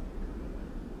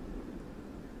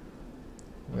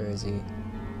 Where is he?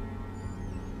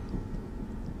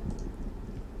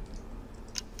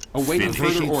 Awaiting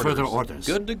further orders.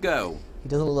 Good to go. He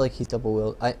doesn't look like he's double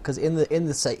wield. Because in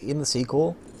the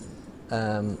sequel,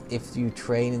 if you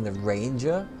train in the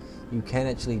Ranger, you can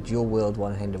actually dual wield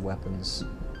one-handed weapons,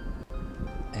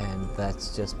 and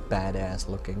that's just badass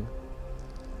looking.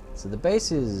 So the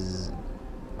base is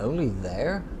only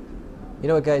there. You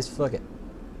know what, guys? Fuck it.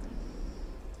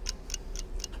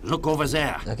 Look over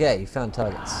there. Okay, you found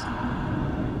targets.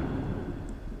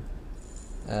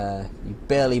 You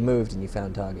barely moved and you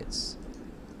found targets.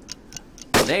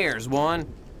 There's one.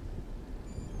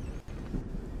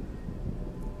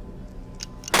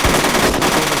 Look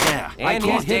over there. I And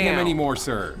can't he's hit him down. anymore,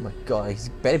 sir. Oh my god, he's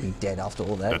better be dead after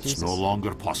all that. That's Jesus. no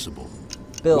longer possible.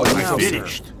 Bill, What use now, your sir?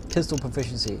 Finished. pistol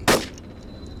proficiency.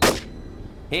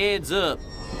 Heads up.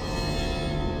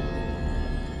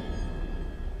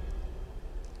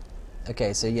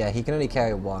 Okay, so yeah, he can only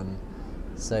carry one.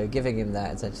 So giving him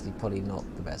that is actually probably not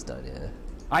the best idea.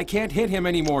 I can't hit him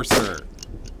anymore, sir.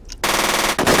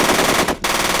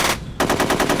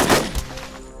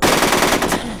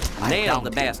 Nailed the downed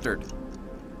him. bastard.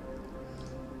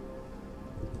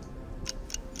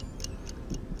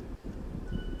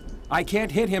 I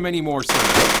can't hit him anymore,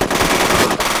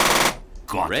 sir.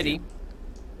 Got Ready? him.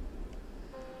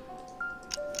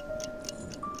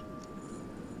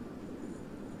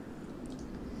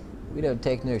 We don't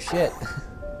take no shit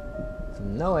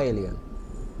from no alien.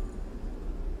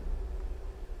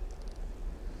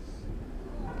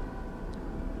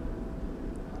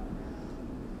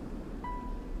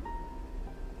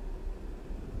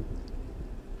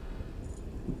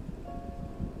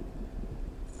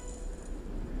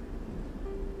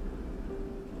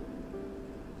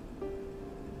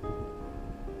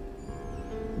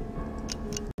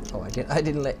 Oh, I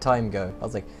didn't let time go. I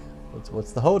was like,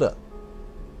 what's the holdup?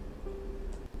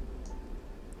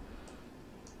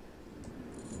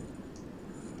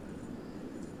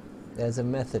 There's a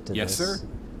method to Yes, this. sir.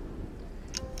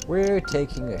 We're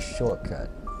taking a shortcut.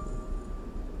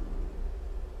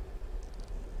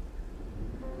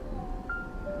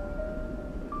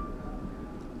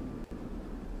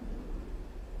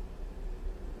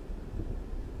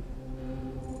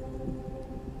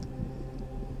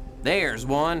 There's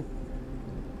one.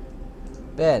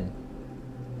 Ben,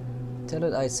 tell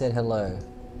it I said hello.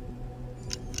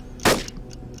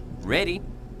 Ready?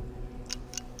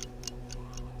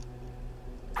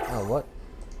 Oh, what?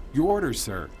 Your orders,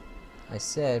 sir. I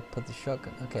said put the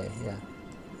shotgun. Okay, yeah.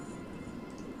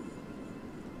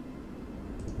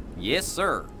 Yes,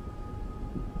 sir.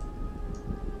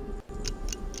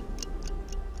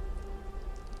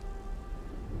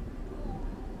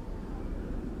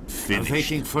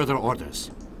 Awaiting further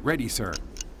orders. Ready, sir.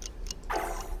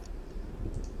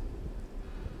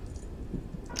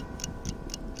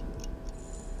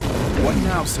 What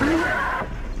now, sir?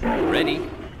 Ready?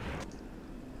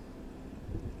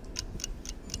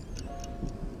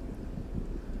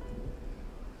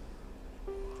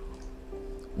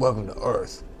 Welcome to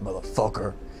Earth,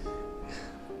 motherfucker.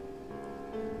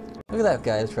 Look at that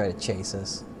guy that's trying to chase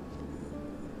us.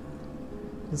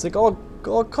 He's like, oh,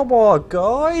 come on,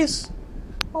 guys.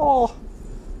 Oh,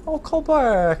 come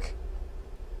back.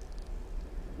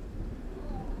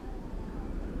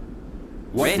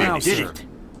 What Ready. now, Did sir? it.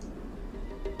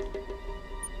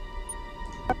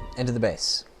 Enter the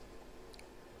base.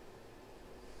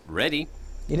 Ready?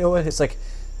 You know what? It's like,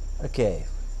 okay,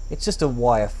 it's just a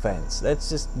wire fence. Let's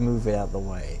just move it out the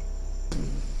way.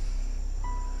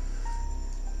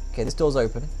 Okay, this door's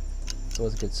open. It's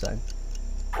always a good sign.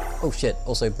 Oh shit!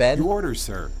 Also, Ben. Your orders,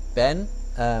 sir. Ben,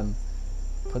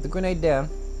 put the grenade down.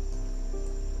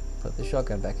 Put the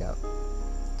shotgun back out.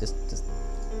 Just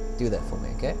do that for me,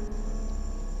 okay?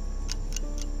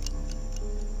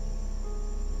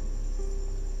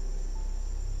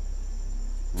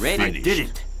 Ready? I did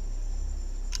it.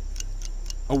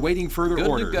 Awaiting further Good to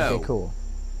orders. go. Okay, cool.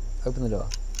 Open the door.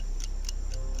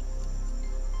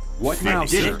 What I now,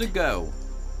 did sir? Good to go.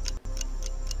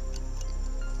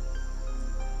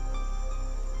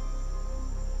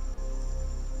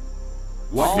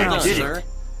 What All now, done, did it. sir.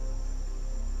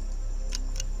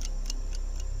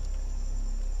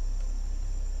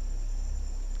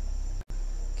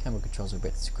 Camera controls are a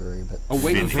bit screwy, but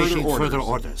Awaiting Awaiting further further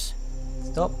orders.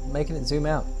 orders. stop making it zoom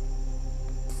out.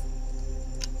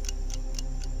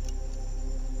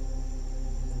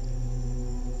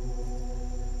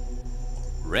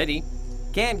 Ready?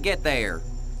 Can't get there.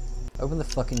 Open the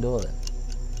fucking door then.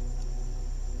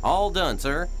 All done,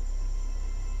 sir.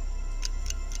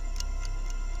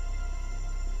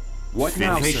 What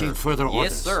now, Awaiting sir? further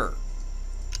orders. Yes, sir.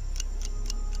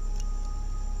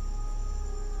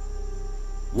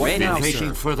 What Ready. now, Awaiting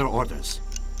sir? further orders.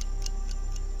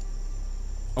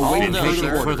 Awaiting done, further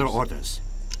sir. orders. Further orders.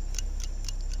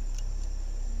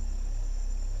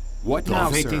 What now,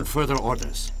 Awaiting sir? further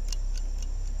orders.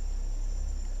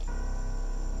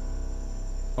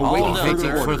 Awaiting All done, Awaiting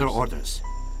sir. further orders.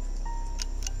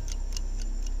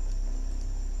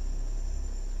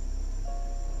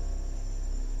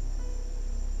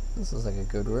 This is like a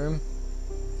good room.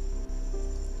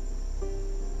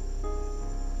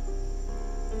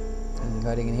 Anything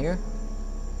hiding in here?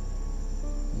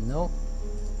 Nope.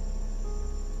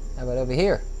 How about over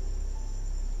here?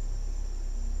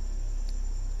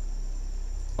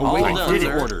 Awaiting done, further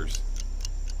sir. orders.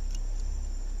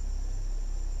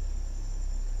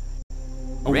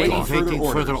 Awaiting Awaiting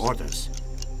further further orders. orders.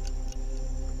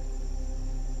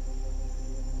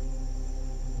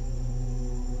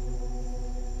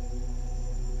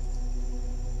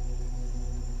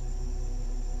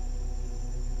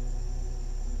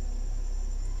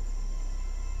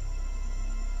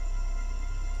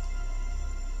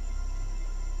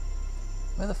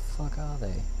 Where the fuck are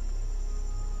they?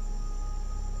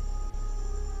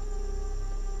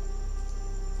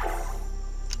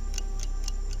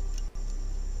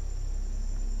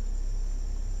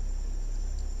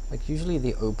 Like, usually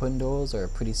the open doors are a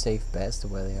pretty safe bet as to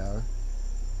where they are.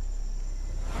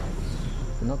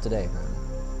 But not today, man.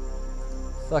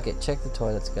 Fuck it, check the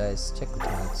toilets, guys. Check the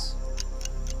toilets.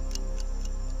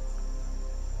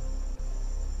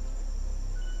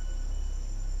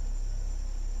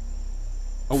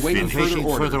 Awaiting Finishing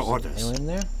further further orders. orders. Anyone in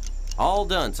there? All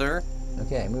done, sir.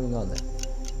 Okay, moving on then.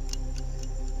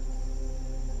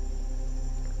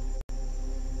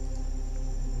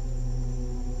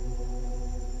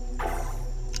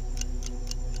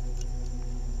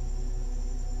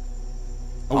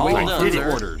 Awaiting done, further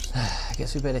sir. orders. I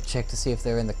guess we better check to see if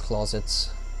they're in the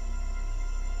closets.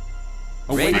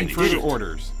 Awaiting Ready. further Did it.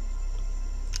 orders.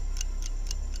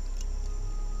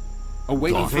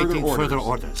 Awaiting further Awaiting orders. further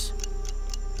orders.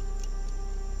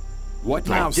 What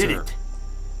I now, did sir? it.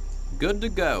 Good to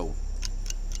go.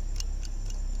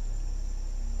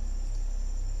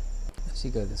 Let's see,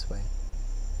 go this way.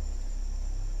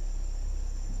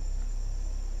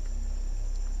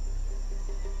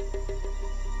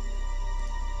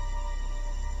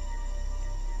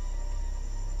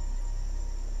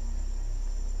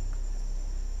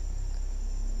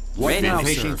 What Ready. now,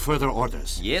 Finishing sir? further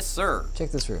orders. Yes, sir.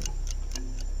 Check this room.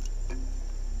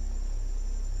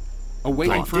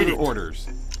 Awaiting I did further it. orders.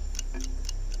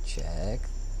 Check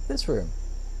this room.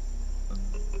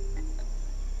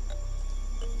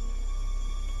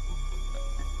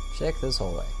 Check this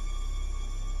hallway.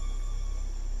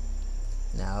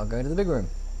 Now go to the big room.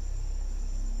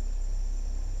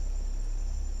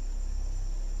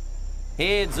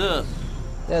 Heads up.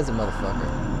 There's a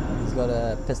motherfucker. He's got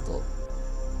a pistol.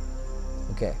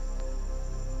 Okay.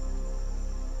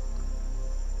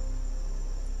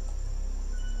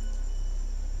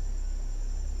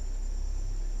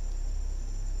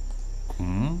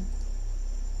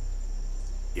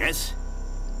 Yes?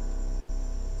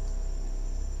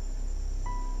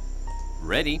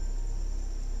 Ready.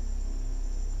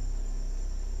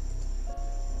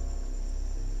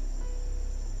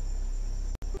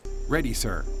 Ready,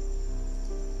 sir.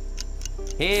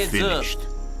 Heads Finished. up.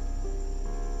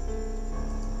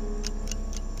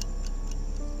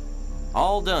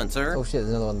 All done, sir. Oh shit, there's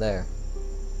another one there.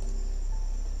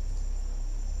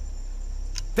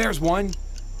 There's one.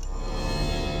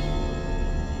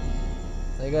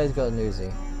 That guy's got an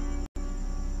Uzi.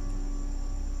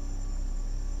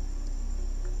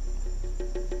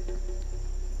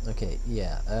 Okay,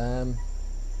 yeah,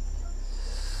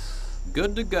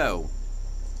 Good to go.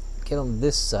 get on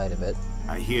this side of it.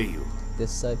 I hear you.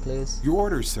 This side, please. Your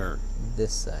orders, sir.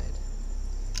 This side.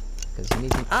 Because you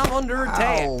need to... I'm under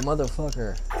attack. Ow,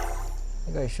 motherfucker.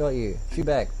 That guy shot you. Shoot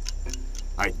back.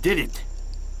 I did it.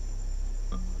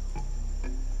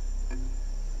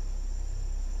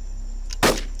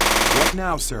 What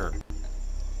now, sir?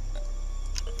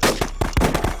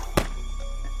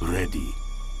 Ready.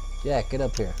 Jack, get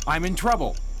up here. I'm in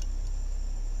trouble.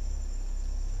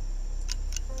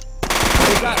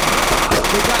 They got me.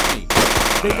 They got me.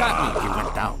 They got me. He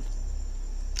went down.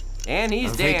 And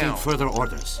he's Awaiting down. further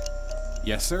orders.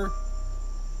 Yes, sir.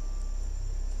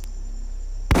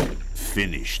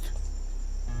 Finished.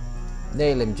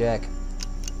 Nail him, Jack.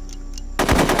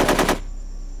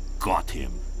 Got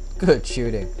him. Good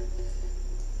shooting.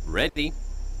 Ready.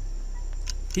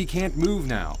 He can't move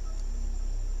now.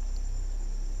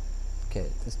 Okay,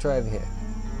 let's try over here.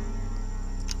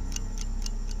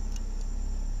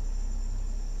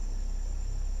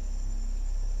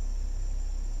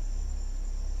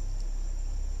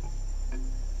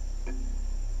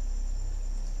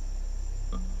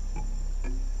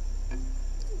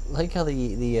 Like how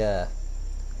the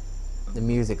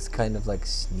music's kind of like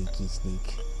sneaky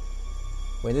sneak.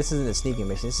 Wait, this isn't a sneaking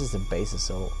mission, this is a base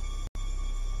assault.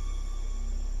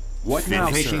 What now,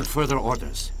 Finishing sir? further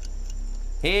orders.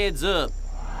 Heads up.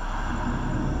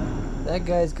 That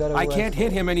guy's got a I can't rifle.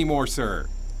 hit him anymore, sir.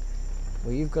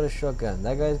 Well, you've got a shotgun.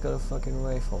 That guy's got a fucking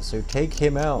rifle. So take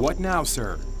him out. What now,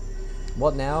 sir?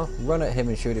 What now? Run at him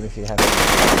and shoot him if you have to.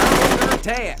 I'm under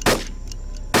attack. I'm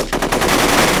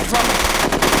in trouble.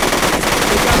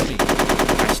 They got me.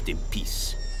 Rest in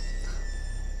peace.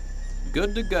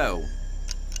 Good to go.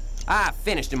 I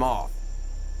finished him off.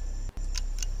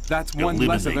 That's one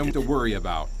less of them Eliminated. to worry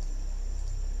about.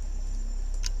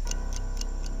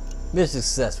 Mission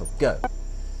successful. Go.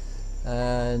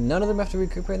 None of them have to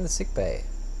recuperate in the sick bay.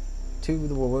 2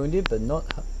 were wounded, but not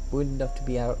wounded enough to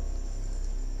be out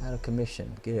of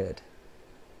commission. Good.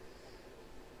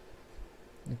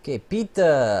 Okay,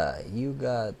 Peter, you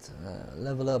got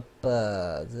level up.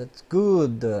 That's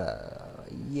good.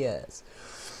 Yes.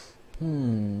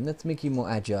 Let's make you more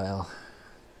agile.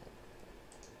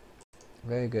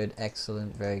 Very good,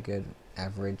 excellent, very good,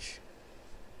 average.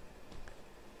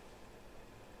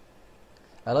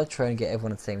 I like trying to get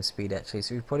everyone at the same speed actually,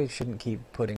 so we probably shouldn't keep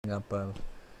putting up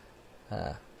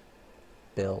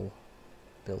Bill's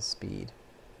speed.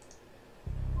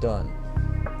 Done.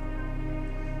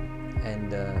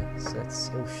 And so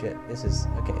let's, oh shit, this is,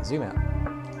 okay, zoom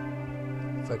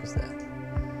out. Focus there.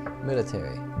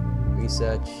 Military.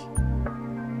 Research.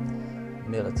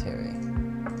 Military.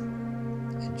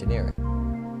 Engineering.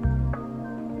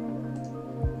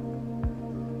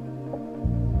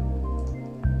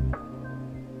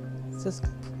 Let's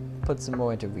just put some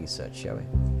more into research, shall we?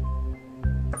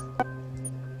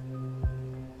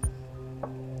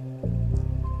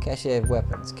 Cache of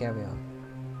weapons, carry on.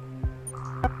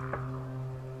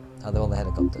 Oh, they're on the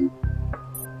helicopter.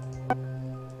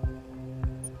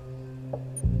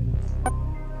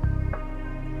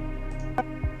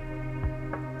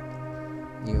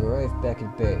 You arrived back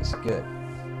at base, good.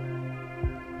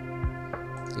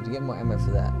 Did you get more ammo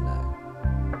for that? No.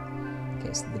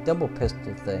 Okay, so the double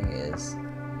pistol thing is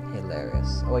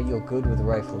hilarious. Oh, you're good with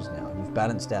rifles now. You've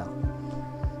balanced out.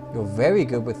 You're very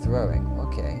good with throwing.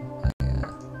 Okay.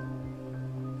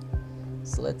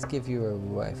 So let's give you a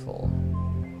rifle.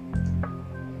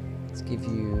 Let's give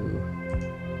you...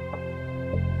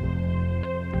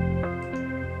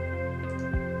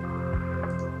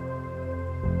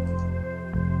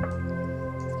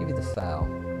 Let's give you the FAL.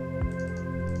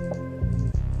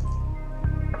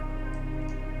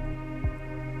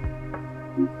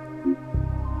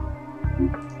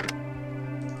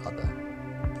 Other.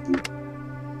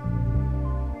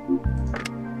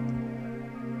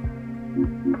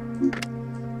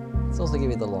 Let's also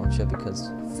give you the launcher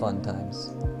because fun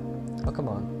times. Oh, come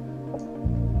on.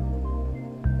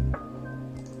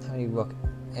 How many rocket?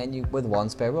 And you with 1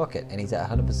 spare rocket, and he's at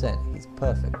 100%. He's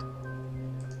perfect.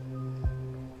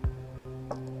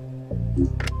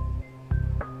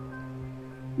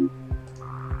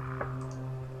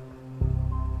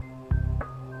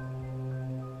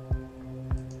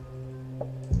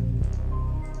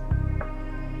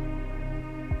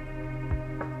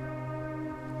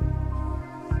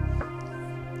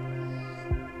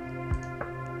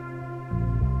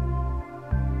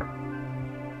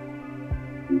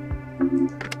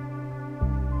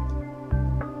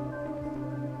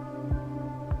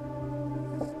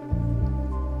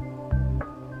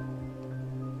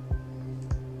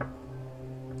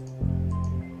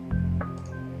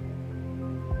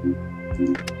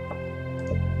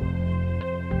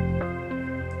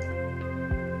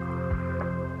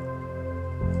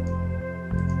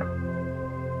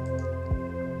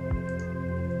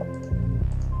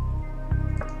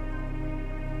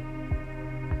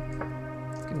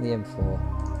 The M4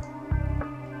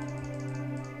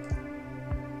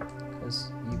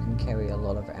 because you can carry a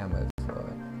lot of ammo for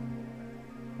it.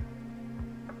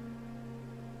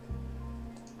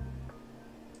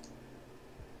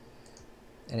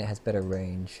 And it has better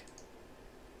range.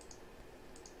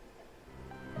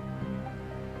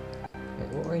 Wait,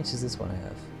 what range does this one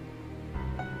have?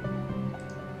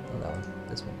 Oh, that one.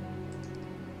 This one.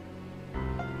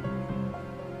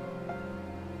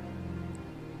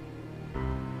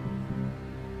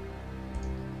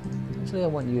 Actually, I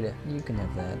want you to. You can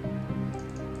have that.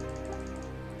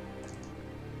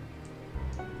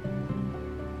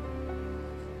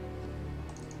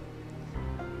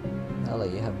 I'll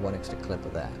let you have 1 extra clip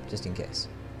of that, just in case.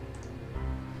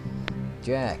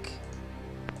 Jack,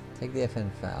 take the FN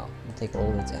FAL and take all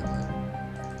of its ammo.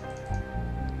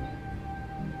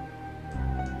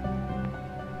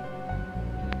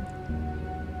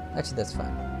 Actually, that's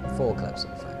fine. 4 clips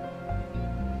will be fine.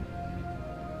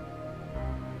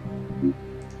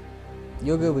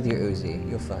 You're good with your Uzi,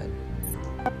 you're fine.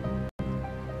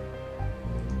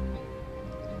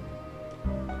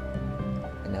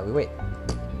 And now we wait.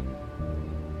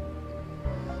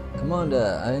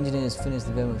 Commander, our engineers finished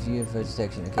the development for UFO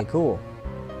detection. Okay, cool.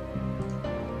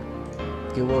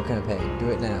 Good war campaign,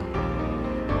 do it now.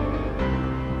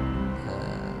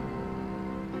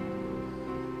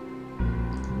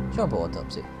 Jump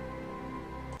autopsy.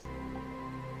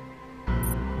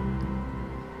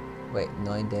 Wait,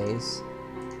 9 days.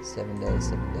 7 days,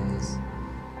 7 days.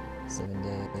 7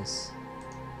 days.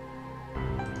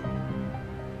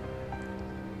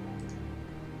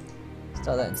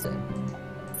 Start that instead.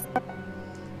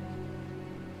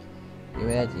 You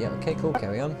add, yeah, okay, cool,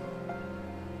 carry on.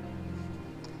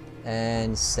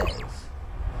 And save.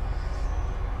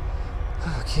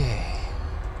 Okay.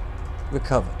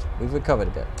 Recovered. We've recovered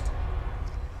a bit.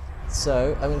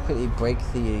 So, I'm going to quickly break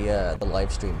the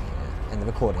live stream here, and the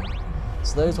recording.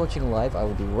 So those watching live, I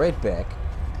will be right back.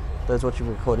 Those watching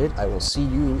recorded, I will see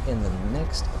you in the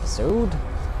next episode.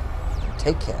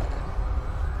 Take care.